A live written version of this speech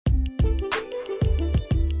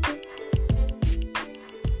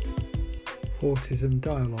Autism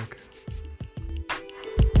Dialogue.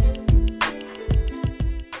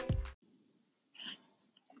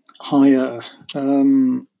 Hiya.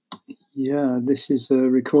 This is a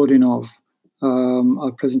recording of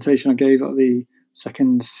a presentation I gave at the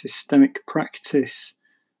second Systemic Practice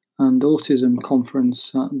and Autism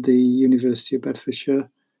Conference at the University of Bedfordshire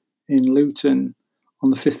in Luton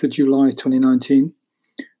on the 5th of July 2019.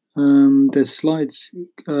 There's slides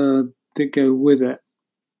that go with it.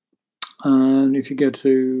 And if you go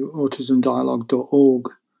to autismdialogue.org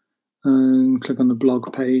and click on the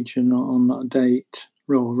blog page, and on that date,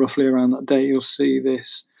 or roughly around that date, you'll see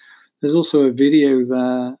this. There's also a video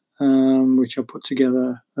there which I put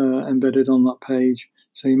together, embedded on that page.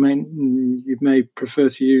 So you may prefer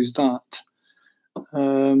to use that.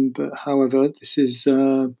 But however, this is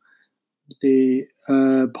the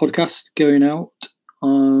podcast going out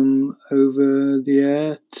over the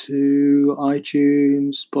air to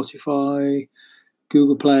iTunes, Spotify,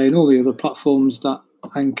 Google Play, and all the other platforms that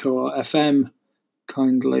Anchor FM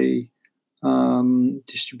kindly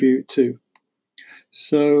distribute to.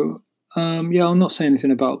 So, I'll not say anything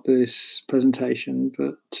about this presentation,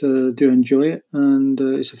 but do enjoy it. And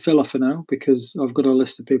it's a filler for now because I've got a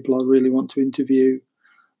list of people I really want to interview,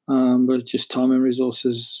 but just time and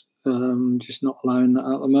resources just not allowing that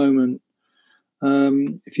at the moment.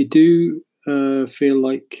 If you do feel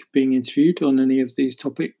like being interviewed on any of these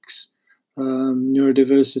topics,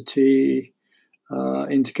 neurodiversity,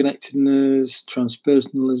 interconnectedness,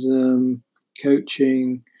 transpersonalism,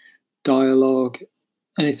 coaching, dialogue,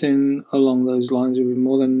 anything along those lines, we'd be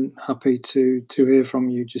more than happy to hear from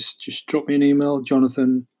you. Just drop me an email,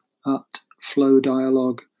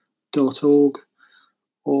 jonathan@flowdialogue.org,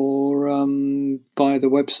 or via the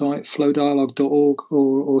website flowdialogue.org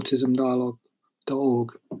or autismdialogue.org.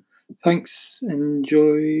 Thanks.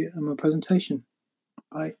 Enjoy my presentation.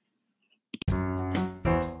 Bye.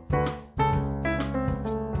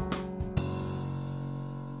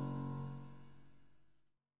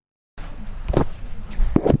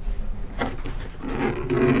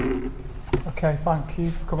 Okay, thank you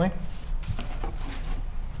for coming.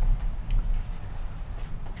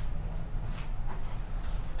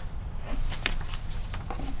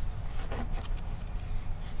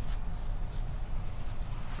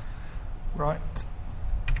 Right.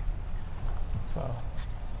 So,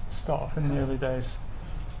 start off in the early days.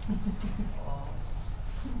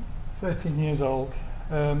 13 years old.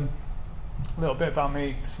 A little bit about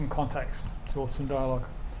me, some context to Autism Dialogue.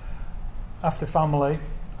 After family,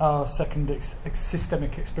 our second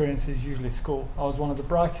systemic experience is usually school. I was one of the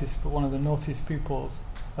brightest but one of the naughtiest pupils,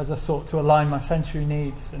 as I sought to align my sensory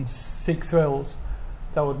needs and seek thrills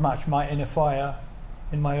that would match my inner fire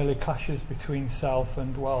in my early clashes between self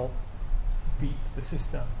and, beat the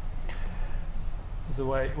system. Is the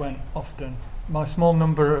way it went often. My small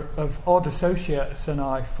number of odd associates and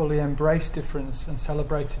I fully embraced difference and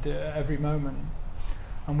celebrated it at every moment.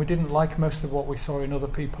 And we didn't like most of what we saw in other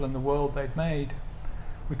people in the world they'd made.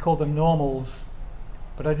 We called them normals,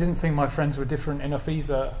 but I didn't think my friends were different enough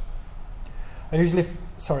either. A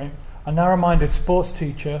narrow-minded sports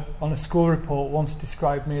teacher on a school report once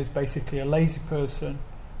described me as basically a lazy person,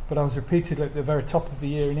 but I was repeatedly at the very top of the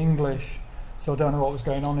year in English, so I don't know what was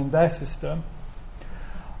going on in their system.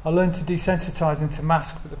 I learned to desensitise and to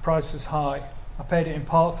mask, but the price was high. I paid it in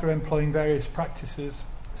part through employing various practices,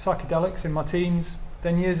 psychedelics in my teens,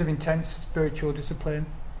 then years of intense spiritual discipline,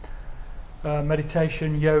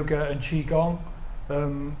 meditation, yoga and qigong,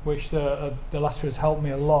 which the latter has helped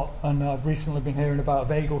me a lot. And I've recently been hearing about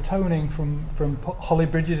vagal toning from Holly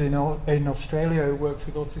Bridges in Australia, who works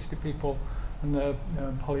with autistic people, and the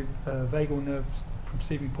vagal nerves from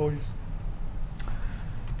Stephen Porges.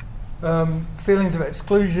 Feelings of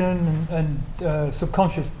exclusion and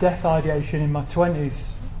subconscious death ideation in my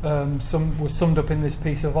 20s was summed up in this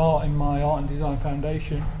piece of art in my Art and Design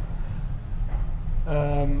Foundation,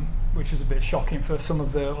 which was a bit shocking for some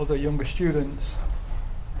of the other younger students.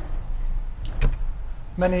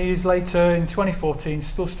 Many years later, in 2014,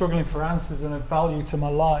 still struggling for answers and a value to my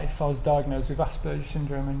life, I was diagnosed with Asperger's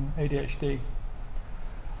syndrome and ADHD.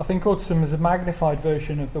 I think autism is a magnified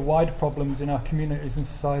version of the wider problems in our communities and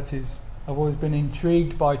societies. I've always been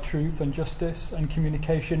intrigued by truth and justice and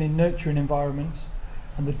communication in nurturing environments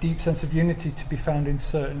and the deep sense of unity to be found in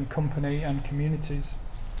certain company and communities.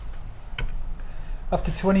 After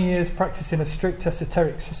 20 years practicing a strict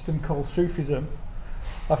esoteric system called Sufism,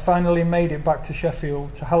 I finally made it back to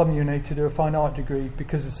Sheffield, to Hallam Uni, to do a fine art degree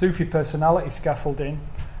because the Sufi personality scaffolding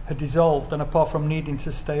had dissolved, and apart from needing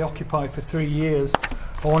to stay occupied for 3 years,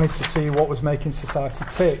 I wanted to see what was making society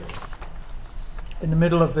tick. In the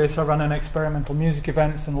middle of this, I ran an experimental music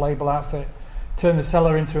events and label outfit turned the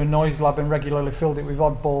cellar into a noise lab and regularly filled it with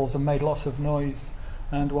oddballs and made lots of noise.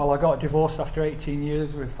 And while I got divorced after 18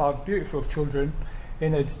 years with 5 beautiful children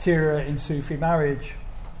in a deteriorating Sufi marriage.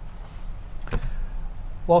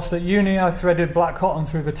 Whilst at uni, I threaded black cotton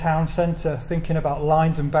through the town centre, thinking about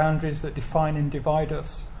lines and boundaries that define and divide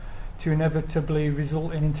us, to inevitably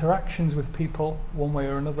result in interactions with people, one way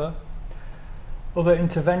or another. Other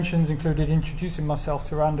interventions included introducing myself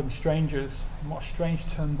to random strangers. And what a strange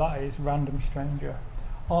term that is, random stranger.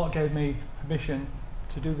 Art gave me permission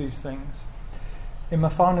to do these things. In my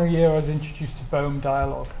final year, I was introduced to Bohm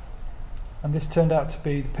Dialogue, and this turned out to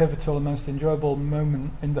be the pivotal and most enjoyable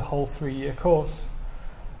moment in the whole 3-year course,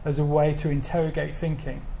 as a way to interrogate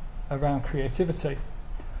thinking around creativity.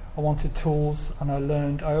 I wanted tools, and I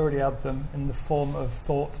learned I already had them in the form of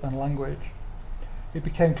thought and language. It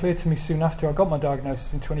became clear to me soon after I got my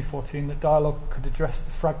diagnosis in 2014 that dialogue could address the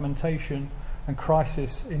fragmentation and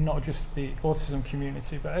crisis in not just the autism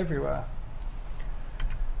community, but everywhere.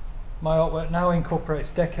 My artwork now incorporates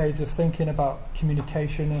decades of thinking about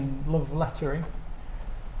communication and love lettering,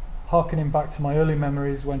 harkening back to my early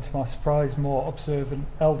memories when, to my surprise, more observant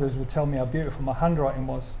elders would tell me how beautiful my handwriting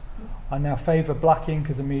was. I now favour black ink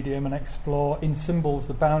as a medium and explore in symbols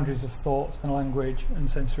the boundaries of thought and language and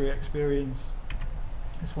sensory experience.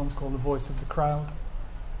 This one's called The Voice of the Crowd.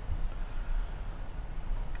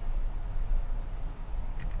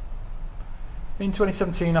 In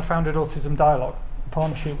 2017, I founded Autism Dialogue, in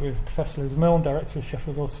partnership with Professor Liz Milne, Director of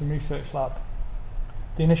Sheffield Autism Research Lab.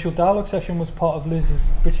 The initial dialogue session was part of Liz's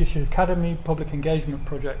British Academy public engagement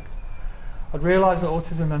project. I'd realised that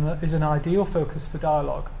autism is an ideal focus for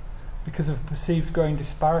dialogue because of perceived growing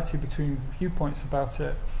disparity between viewpoints about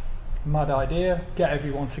it. Mad idea, get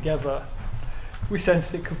everyone together. We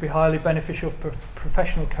sensed it could be highly beneficial for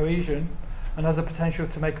professional cohesion and has a potential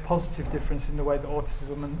to make a positive difference in the way that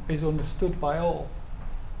autism is understood by all.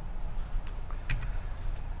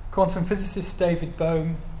 Quantum physicist David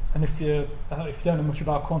Bohm, and if you don't know much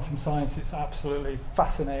about quantum science, it's an absolutely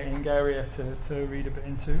fascinating area to read a bit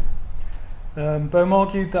into. Bohm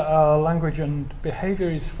argued that our language and behaviour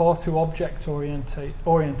is far too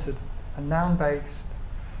object-oriented and noun-based,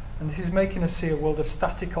 and this is making us see a world of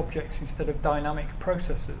static objects instead of dynamic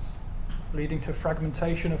processes, leading to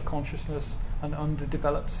fragmentation of consciousness and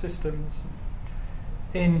underdeveloped systems.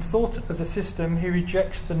 In Thought as a System, he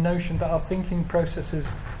rejects the notion that our thinking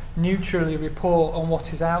processes neutrally report on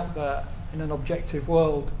what is out there in an objective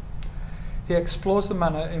world. He explores the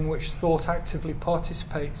manner in which thought actively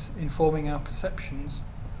participates in forming our perceptions,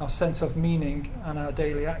 our sense of meaning, and our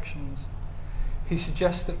daily actions. He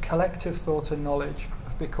suggests that collective thought and knowledge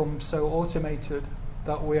have become so automated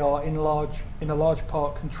that we are in a large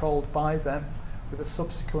part controlled by them, with a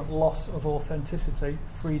subsequent loss of authenticity,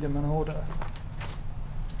 freedom and order.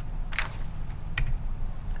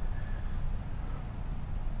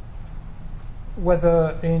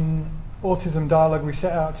 Whether in Autism Dialogue we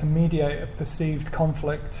set out to mediate a perceived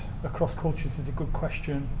conflict across cultures is a good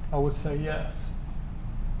question. I would say yes.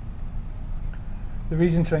 The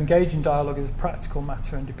reason to engage in dialogue is a practical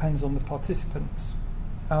matter and depends on the participants.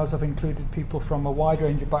 Ours have included people from a wide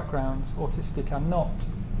range of backgrounds, autistic and not.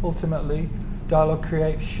 Ultimately, dialogue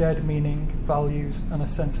creates shared meaning, values, and a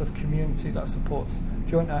sense of community that supports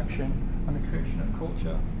joint action and the creation of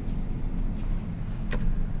culture.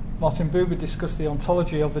 Martin Buber discussed the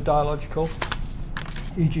ontology of the dialogical,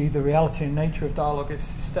 e.g. the reality and nature of dialogue is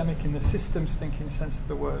systemic in the systems thinking sense of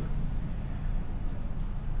the word.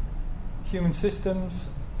 Human systems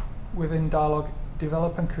within dialogue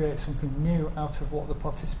develop and create something new out of what the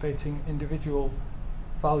participating individual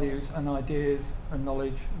values and ideas and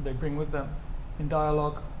knowledge they bring with them. In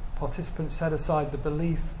dialogue, participants set aside the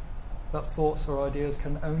belief that thoughts or ideas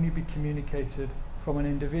can only be communicated from an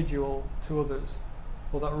individual to others,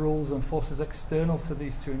 or that rules and forces external to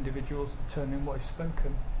these two individuals determine what is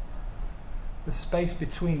spoken. The space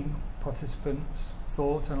between participants'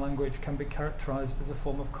 thought and language can be characterised as a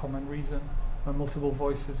form of common reason, where multiple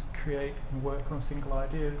voices create and work on single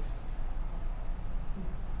ideas.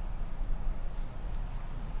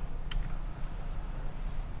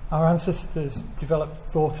 Our ancestors developed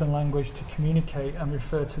thought and language to communicate and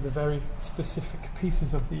refer to the very specific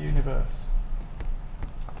pieces of the universe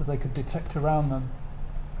that they could detect around them.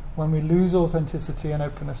 When we lose authenticity and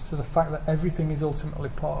openness to the fact that everything is ultimately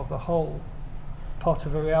part of the whole, part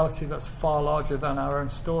of a reality that's far larger than our own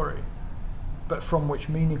story, but from which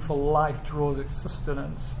meaningful life draws its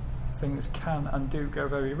sustenance, things can and do go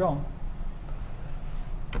very wrong.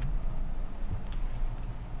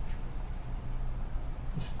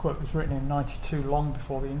 This quote was written in '92, long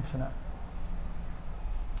before the internet.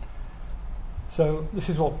 So this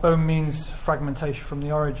is what Bohm means fragmentation from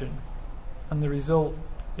the origin, and the result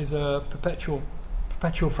is a perpetual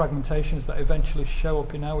fragmentations that eventually show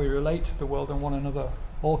up in how we relate to the world and one another,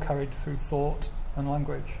 all carried through thought and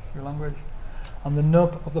language, And the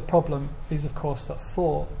nub of the problem is, of course, that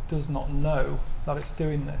thought does not know that it's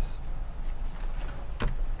doing this.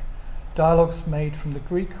 Dialogues made from the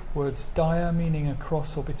Greek words dia, meaning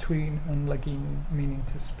across or between, and legin, meaning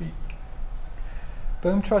to speak.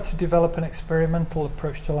 Bohm tried to develop an experimental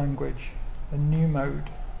approach to language, a new mode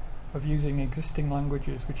of using existing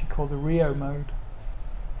languages, which he called the Rio mode,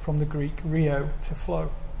 from the Greek rio, to flow.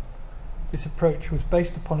 This approach was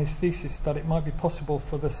based upon his thesis that it might be possible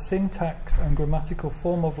for the syntax and grammatical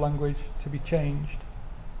form of language to be changed,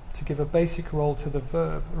 to give a basic role to the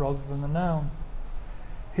verb rather than the noun.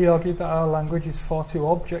 He argued that our language is far too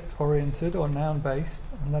object-oriented or noun-based,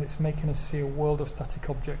 and that it's making us see a world of static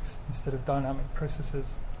objects instead of dynamic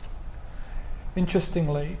processes.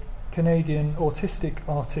 Interestingly, Canadian autistic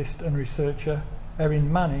artist and researcher Erin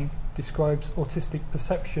Manning describes autistic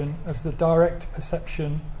perception as the direct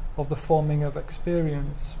perception of the forming of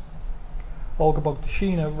experience. Olga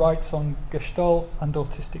Bogdashina writes on Gestalt and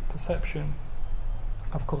autistic perception.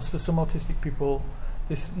 Of course, for some autistic people,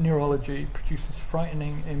 this neurology produces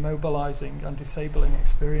frightening, immobilizing, and disabling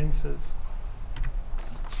experiences.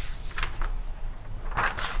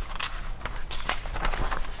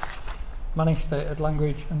 Manning stated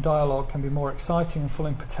language and dialogue can be more exciting and full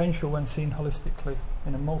in potential when seen holistically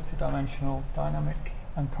in a multidimensional, dynamic,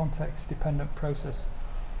 and context-dependent process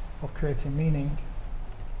of creating meaning.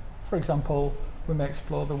 For example, we may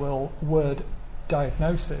explore the word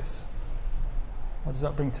diagnosis. What does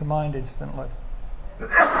that bring to mind instantly? You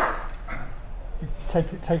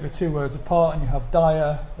take the two words apart and you have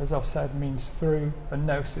dia, as I've said, means through, and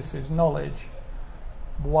gnosis is knowledge.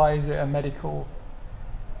 Why is it a medical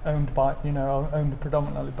owned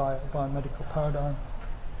predominantly by a medical paradigm?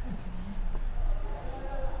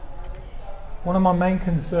 One of my main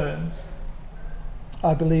concerns,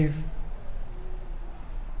 one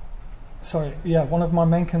of my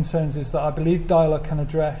main concerns is that I believe dialogue can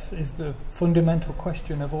address is the fundamental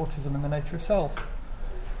question of autism and the nature of self.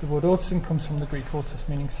 The word autism comes from the Greek autos,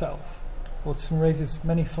 meaning self. Autism raises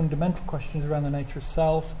many fundamental questions around the nature of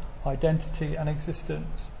self, identity and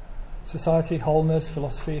existence, society, wholeness,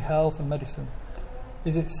 philosophy, health and medicine.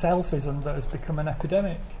 Is it selfism that has become an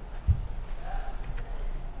epidemic?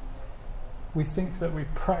 We think that we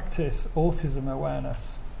practice autism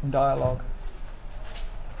awareness and dialogue.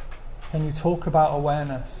 Can you talk about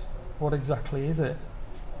awareness? What exactly is it?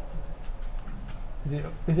 Is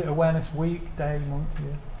it awareness week, day, month,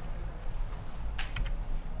 year?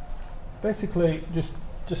 Basically, just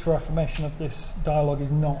for affirmation of this, dialogue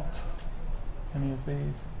is not any of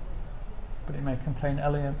these, but it may contain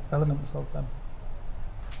elements of them.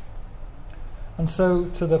 And so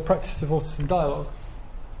to the practice of autism dialogue.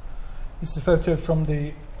 This is a photo from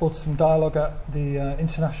the autism dialogue at the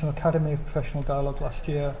International Academy of Professional Dialogue last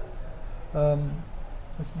year. And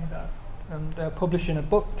they're publishing a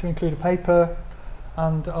book to include a paper,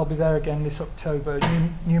 and I'll be there again this October.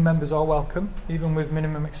 New members are welcome, even with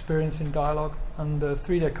minimum experience in dialogue, and the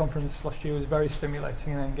 3-day conference last year was very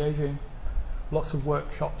stimulating and engaging. Lots of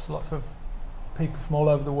workshops, lots of people from all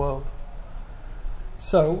over the world.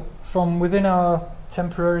 So, from within our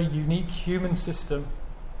temporary, unique human system,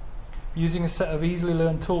 using a set of easily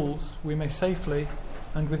learned tools, we may safely,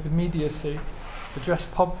 and with immediacy, address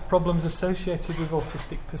problems associated with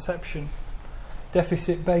autistic perception,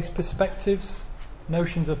 deficit-based perspectives,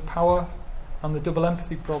 notions of power, and the double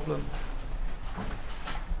empathy problem.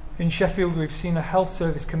 In Sheffield, we've seen a health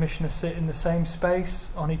service commissioner sit in the same space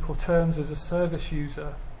on equal terms as a service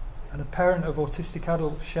user, and a parent of autistic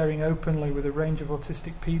adults sharing openly with a range of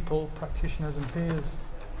autistic people, practitioners and peers.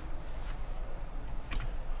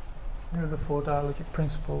 Here are the 4 dialogic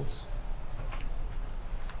principles.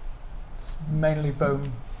 Mainly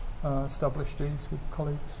Bohm established these with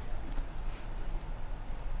colleagues.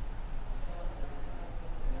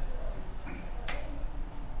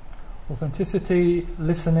 Authenticity,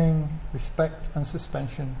 listening, respect and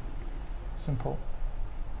suspension. Simple.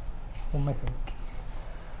 One may think.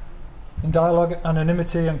 In dialogue,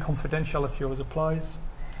 anonymity and confidentiality always applies.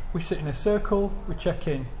 We sit in a circle, we check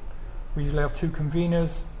in. We usually have 2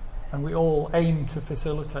 conveners, and we all aim to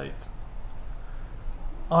facilitate.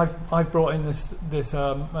 I've brought in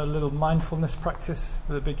a little mindfulness practice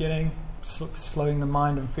at the beginning, slowing the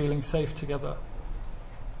mind and feeling safe together.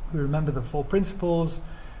 We remember the 4 principles.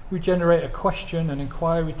 We generate a question, an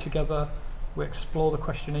inquiry together. We explore the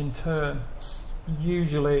question in turn.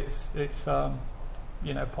 Usually it's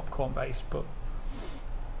popcorn based, but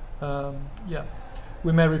Yeah.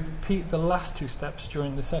 We may repeat the last two steps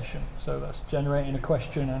during the session, so that's generating a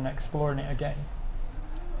question and exploring it again.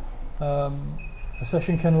 A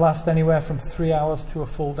session can last anywhere from 3 hours to a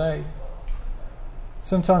full day.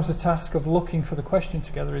 Sometimes the task of looking for the question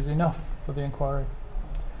together is enough for the inquiry.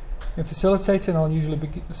 In facilitating, I'll usually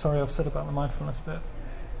begin. Sorry, I've said about the mindfulness bit.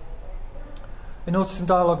 In autism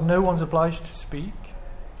dialogue, no one's obliged to speak,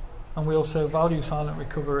 and we also value silent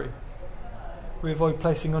recovery. We avoid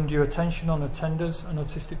placing undue attention on attenders, and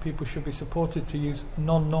autistic people should be supported to use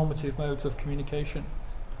non-normative modes of communication.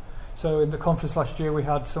 So in the conference last year, we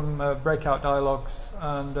had some breakout dialogues,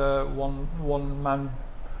 and one man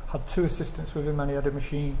had 2 assistants with him, and he had a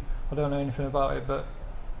machine. I don't know anything about it, but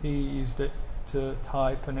he used it to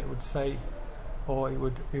type, and it would say, or he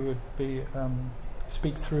would be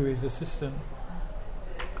speak through his assistant.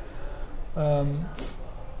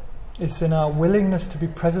 It's in our willingness to be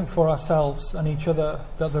present for ourselves and each other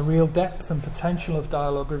that the real depth and potential of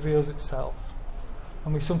dialogue reveals itself.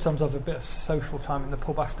 And we sometimes have a bit of social time in the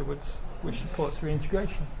pub afterwards, which supports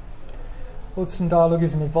reintegration. Autism dialogue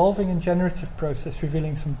is an evolving and generative process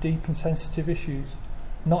revealing some deep and sensitive issues,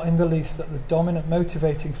 not in the least that the dominant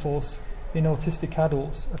motivating force in autistic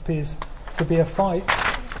adults appears to be a fight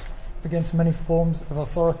against many forms of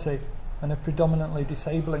authority and a predominantly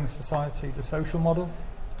disabling society, the social model.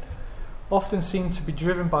 Often seen to be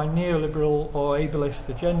driven by neoliberal or ableist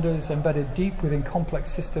agendas embedded deep within complex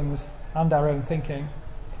systems and our own thinking.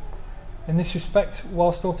 In this respect,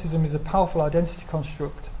 whilst autism is a powerful identity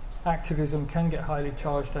construct, activism can get highly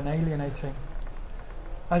charged and alienating.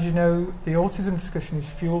 As you know, the autism discussion is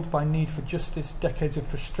fueled by need for justice, decades of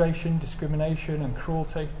frustration, discrimination and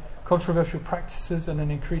cruelty, controversial practices and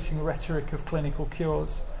an increasing rhetoric of clinical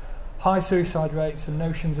cures, high suicide rates and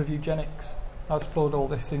notions of eugenics. I explored all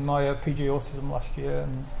this in my PG Autism last year,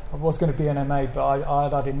 and I was going to be an MA, but I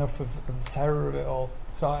had had enough of the terror of it all,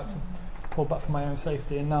 so I had to pull back for my own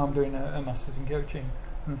safety, and now I'm doing a Masters in Coaching,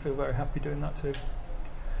 and I feel very happy doing that too.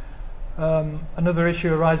 Another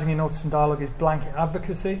issue arising in autism dialogue is blanket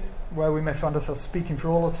advocacy, where we may find ourselves speaking for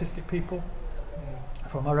all autistic people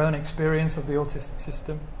from our own experience of the autistic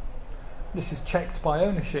system. This is checked by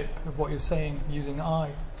ownership of what you're saying using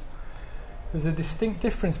I. There's a distinct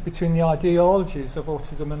difference between the ideologies of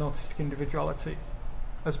autism and autistic individuality.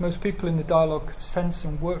 As most people in the dialogue could sense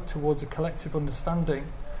and work towards a collective understanding,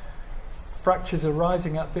 fractures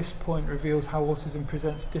arising at this point reveals how autism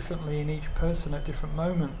presents differently in each person at different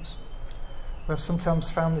moments. We have sometimes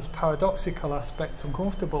found this paradoxical aspect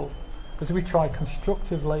uncomfortable as we try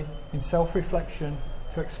constructively in self-reflection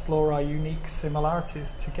to explore our unique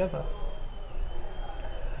similarities together.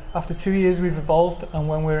 After 2 years we've evolved, and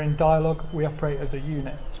when we're in dialogue we operate as a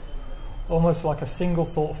unit, almost like a single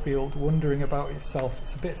thought field wondering about itself.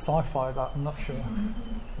 It's a bit sci-fi that, I'm not sure.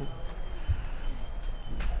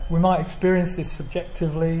 We might experience this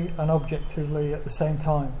subjectively and objectively at the same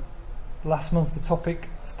time. Last month the topic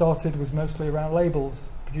started was mostly around labels,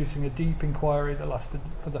 producing a deep inquiry that lasted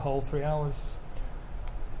for the whole 3 hours.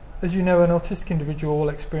 As you know, an autistic individual will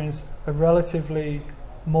experience a relatively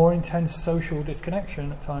more intense social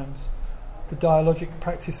disconnection at times. The dialogic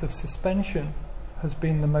practice of suspension has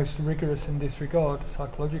been the most rigorous in this regard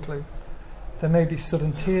psychologically. There may be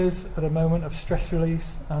sudden tears at a moment of stress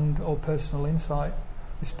release and or personal insight,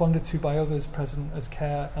 responded to by others present as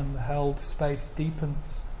care and the held space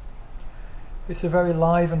deepens. It's a very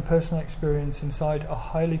live and personal experience inside a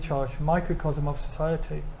highly charged microcosm of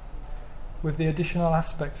society, with the additional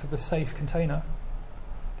aspects of the safe container.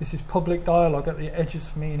 This is public dialogue at the edges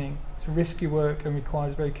of meaning. It's risky work and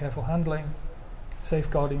requires very careful handling.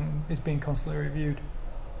 Safeguarding is being constantly reviewed.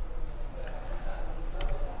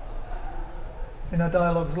 In our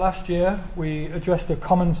dialogues last year, we addressed a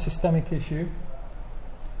common systemic issue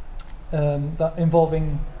that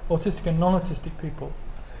involving autistic and non-autistic people.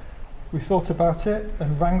 We thought about it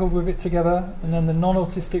and wrangled with it together, and then the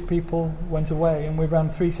non-autistic people went away, and we ran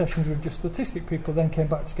 3 sessions with just autistic people, then came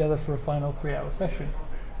back together for a final 3-hour session.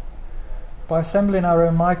 By assembling our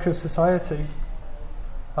own micro-society,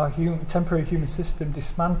 our temporary human system,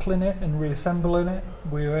 dismantling it and reassembling it,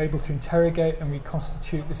 we were able to interrogate and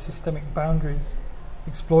reconstitute the systemic boundaries,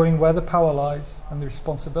 exploring where the power lies and the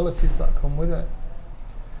responsibilities that come with it.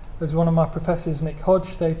 As one of my professors, Nick Hodge,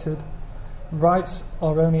 stated, rights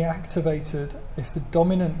are only activated if the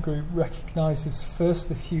dominant group recognises first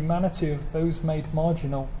the humanity of those made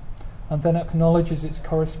marginal and then acknowledges its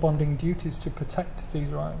corresponding duties to protect these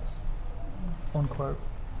rights. Unquote.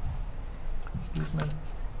 Excuse me.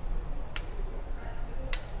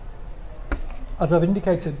 As I've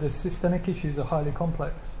indicated, the systemic issues are highly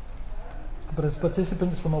complex, but as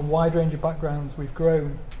participants from a wide range of backgrounds, we've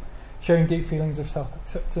grown sharing deep feelings of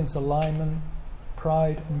self-acceptance, alignment,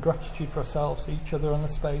 pride and gratitude for ourselves, each other and the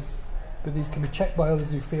space, but these can be checked by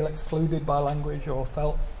others who feel excluded by language or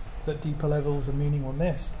felt that deeper levels of meaning were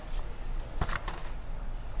missed.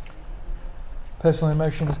 Personal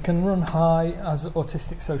emotions can run high as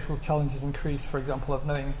autistic social challenges increase, for example, of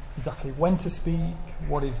knowing exactly when to speak,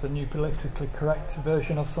 what is the new politically correct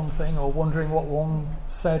version of something, or wondering what one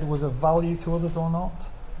said was of value to others or not.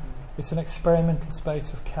 It's an experimental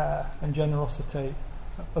space of care and generosity,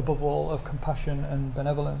 above all of compassion and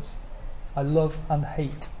benevolence. I love and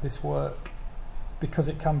hate this work because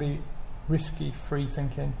it can be risky free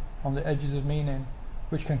thinking on the edges of meaning,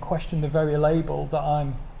 which can question the very label that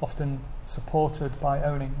I'm often supported by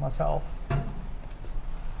owning myself.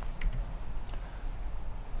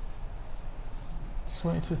 Just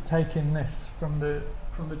want you to take in this from the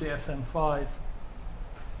DSM-5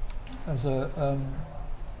 as a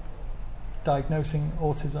diagnosing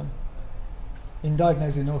autism. In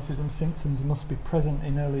diagnosing autism, symptoms must be present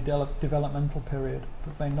in early developmental period,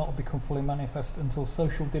 but may not become fully manifest until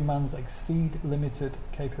social demands exceed limited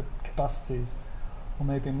capacities, or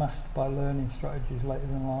may be masked by learning strategies later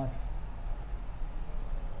in life.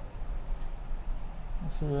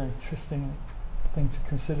 That's a really interesting thing to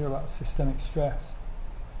consider about systemic stress.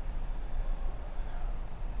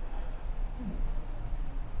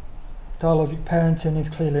 Dialogic parenting is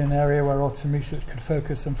clearly an area where autism research could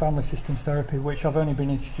focus, and family systems therapy, which I've only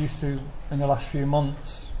been introduced to in the last few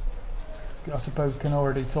months, I suppose can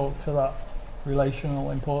already talk to that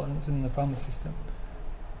relational importance in the family system.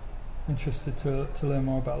 Interested to learn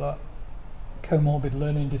more about that. Comorbid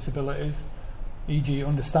learning disabilities, e.g.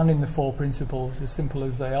 understanding the 4 principles, as simple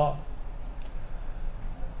as they are.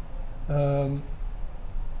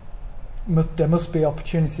 There must be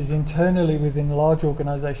opportunities internally within large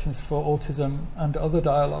organisations for autism and other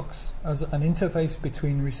dialogues as an interface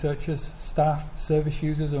between researchers, staff, service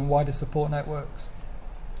users and wider support networks.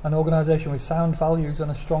 An organisation with sound values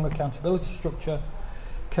and a strong accountability structure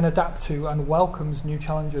can adapt to and welcomes new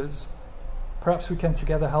challenges. Perhaps we can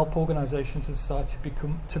together help organisations and society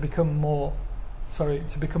to become more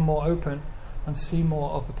open and see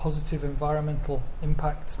more of the positive environmental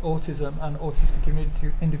impacts autism and autistic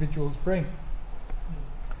individuals bring.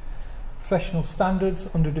 Professional standards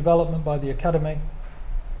under development by the Academy,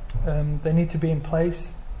 they need to be in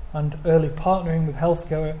place, and early partnering with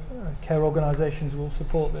healthcare organisations will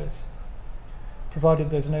support this,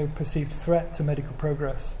 provided there's no perceived threat to medical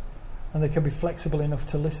progress, and they can be flexible enough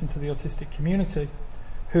to listen to the autistic community,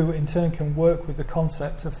 who in turn can work with the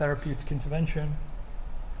concept of therapeutic intervention.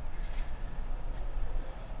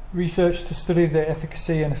 Research to study the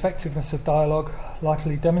efficacy and effectiveness of dialogue,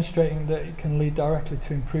 likely demonstrating that it can lead directly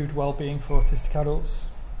to improved well-being for autistic adults.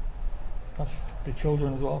 That should be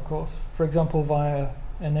children as well, of course. For example, via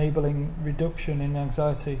enabling reduction in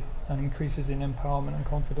anxiety and increases in empowerment and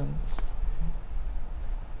confidence.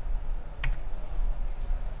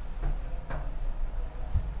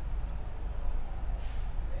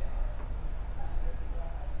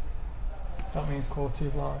 That means quality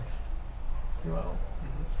of life. Well,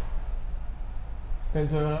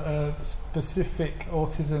 there's a specific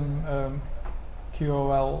autism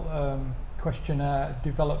QOL questionnaire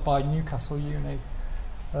developed by Newcastle Uni,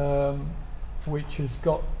 which has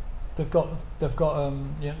got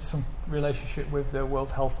some relationship with the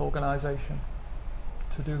World Health Organization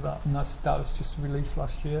to do that, and that was just released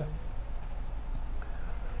last year.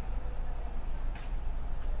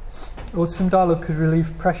 Autism dialogue could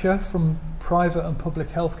relieve pressure from private and public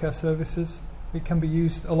healthcare services. It can be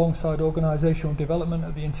used alongside organisational development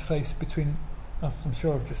at the interface between, I'm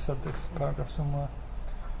sure I've just said this paragraph somewhere,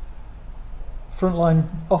 frontline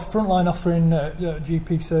offering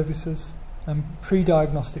GP services and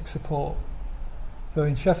pre-diagnostic support. So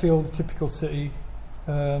in Sheffield, a typical city,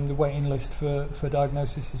 the waiting list for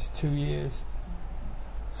diagnosis is 2 years.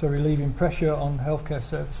 So relieving pressure on healthcare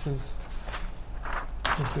services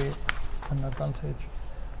would be an advantage.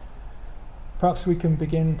 Perhaps we can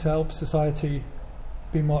begin to help society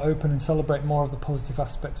be more open and celebrate more of the positive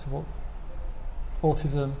aspects of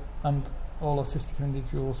autism and all autistic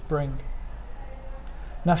individuals bring.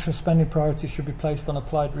 National spending priorities should be placed on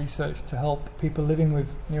applied research to help people living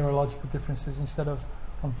with neurological differences instead of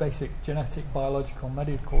on basic genetic, biological,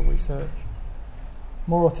 medical research.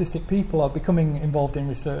 More autistic people are becoming involved in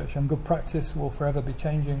research, and good practice will forever be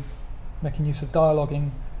changing. Making use of dialogue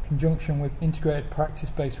in conjunction with integrated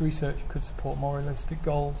practice-based research could support more realistic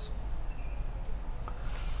goals.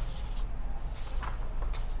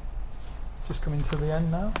 Just coming to the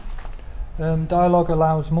end now. Dialogue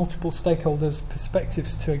allows multiple stakeholders'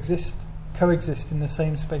 perspectives to coexist in the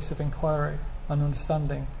same space of inquiry and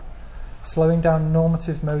understanding. slowing down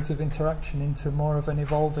normative modes of interaction into more of an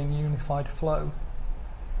evolving unified flow.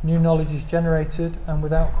 New knowledge is generated and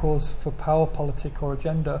without cause for power politic or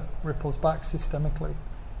agenda ripples back systemically.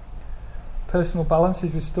 Personal balance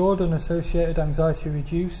is restored and associated anxiety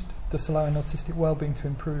reduced, thus allowing autistic well-being to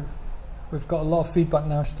improve. We've got a lot of feedback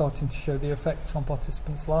now starting to show the effects on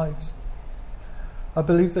participants' lives. I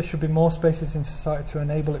believe there should be more spaces in society to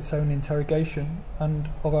enable its own interrogation and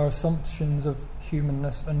of our assumptions of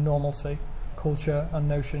humanness and normalcy, culture and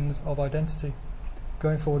notions of identity.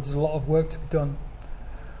 Going forward, there's a lot of work to be done.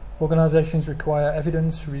 Organisations require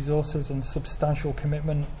evidence, resources and substantial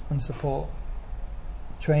commitment and support.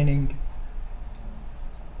 Training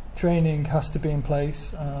has to be in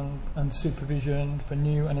place and supervision for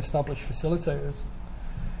new and established facilitators.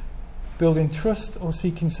 Building trust or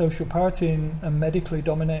seeking social parity in a medically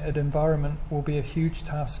dominated environment will be a huge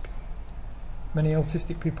task. Many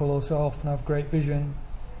autistic people also often have great vision,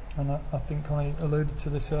 and I think I alluded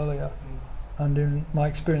to this earlier, and in my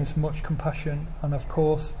experience much compassion and of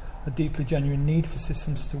course a deeply genuine need for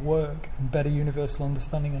systems to work, and better universal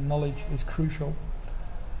understanding and knowledge is crucial.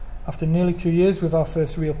 After nearly 2 years with our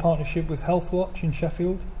first real partnership with Healthwatch in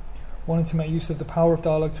Sheffield, wanting to make use of the power of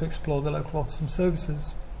dialogue to explore the local autism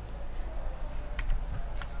services.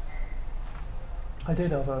 I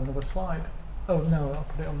did have another slide. Oh no, I'll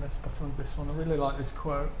put it on this bottom of this one. I really like this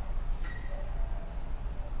quote.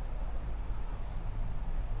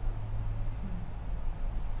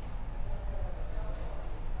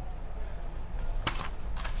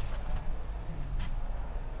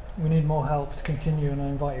 We need more help to continue, and I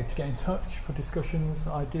invite you to get in touch for discussions,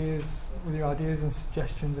 with your ideas and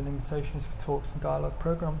suggestions and invitations for talks and dialogue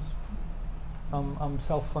programmes. I'm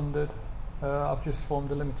self-funded. I've just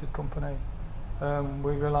formed a limited company.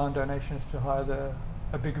 We rely on donations to hire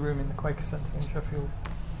a big room in the Quaker Centre in Sheffield.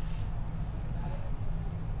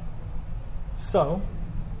 So,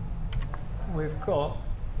 we've got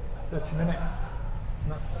 30 minutes.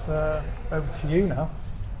 And that's over to you now.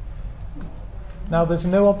 Now, there's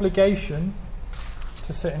no obligation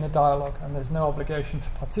to sit in a dialogue, and there's no obligation to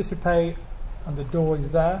participate, and the door is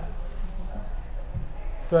there.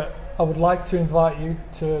 But I would like to invite you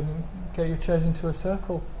to get your chairs into a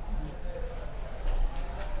circle.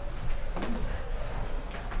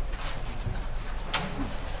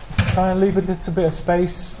 Try and leave a little bit of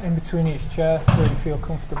space in between each chair so you feel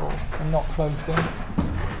comfortable and not closed in.